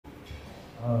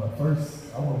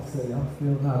First, I want to say I'm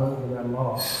still not over that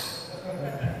loss.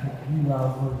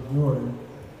 Gilas versus Jordan.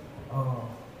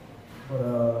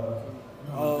 But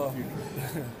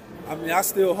I mean, I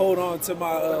still hold on to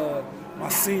my my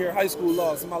senior high school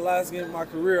loss. In my last game of my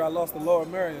career, I lost to Lower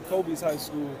Merion, Kobe's high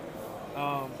school,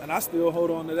 and I still hold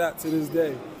on to that to this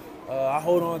day. I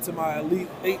hold on to my Elite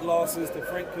Eight losses to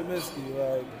Frank Kaminsky.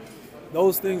 Like,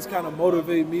 those things kind of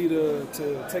motivate me to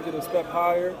take it a step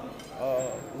higher,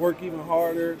 work even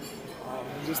harder,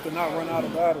 and just to not run out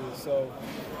of battles. So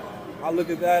I look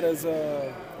at that as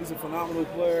he's a phenomenal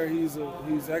player. He's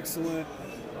excellent.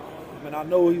 And I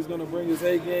know he's going to bring his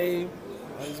A game.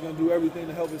 He's going to do everything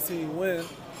to help his team win.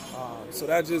 So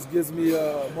that just gives me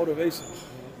motivation.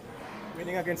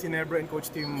 Winning against Ginebra and coach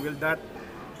team, will that,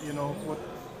 put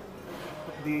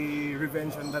the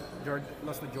revenge on that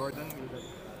lost to Jordan?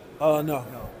 No.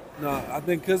 I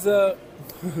think because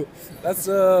that's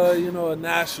a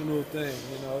national thing.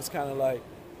 It's kind of like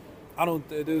I don't.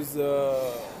 There's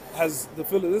this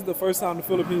is the first time the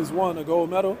Philippines won a gold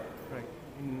medal. Right.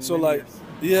 So like,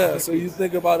 yeah. So you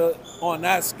think about it on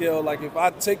that scale. Like, if I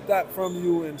take that from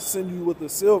you and send you with a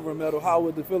silver medal, how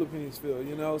would the Philippines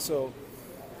feel? So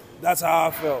that's how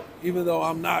I felt. Even though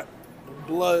I'm not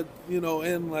blood,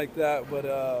 in like that, but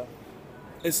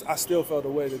I still felt a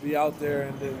way to be out there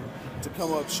and then to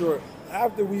come up short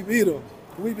after we beat them.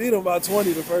 We beat them by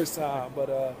 20 the first time,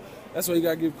 but that's why you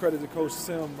got to give credit to Coach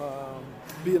Tim.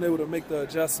 Being able to make the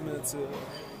adjustments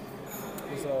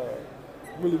was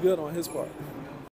really good on his part.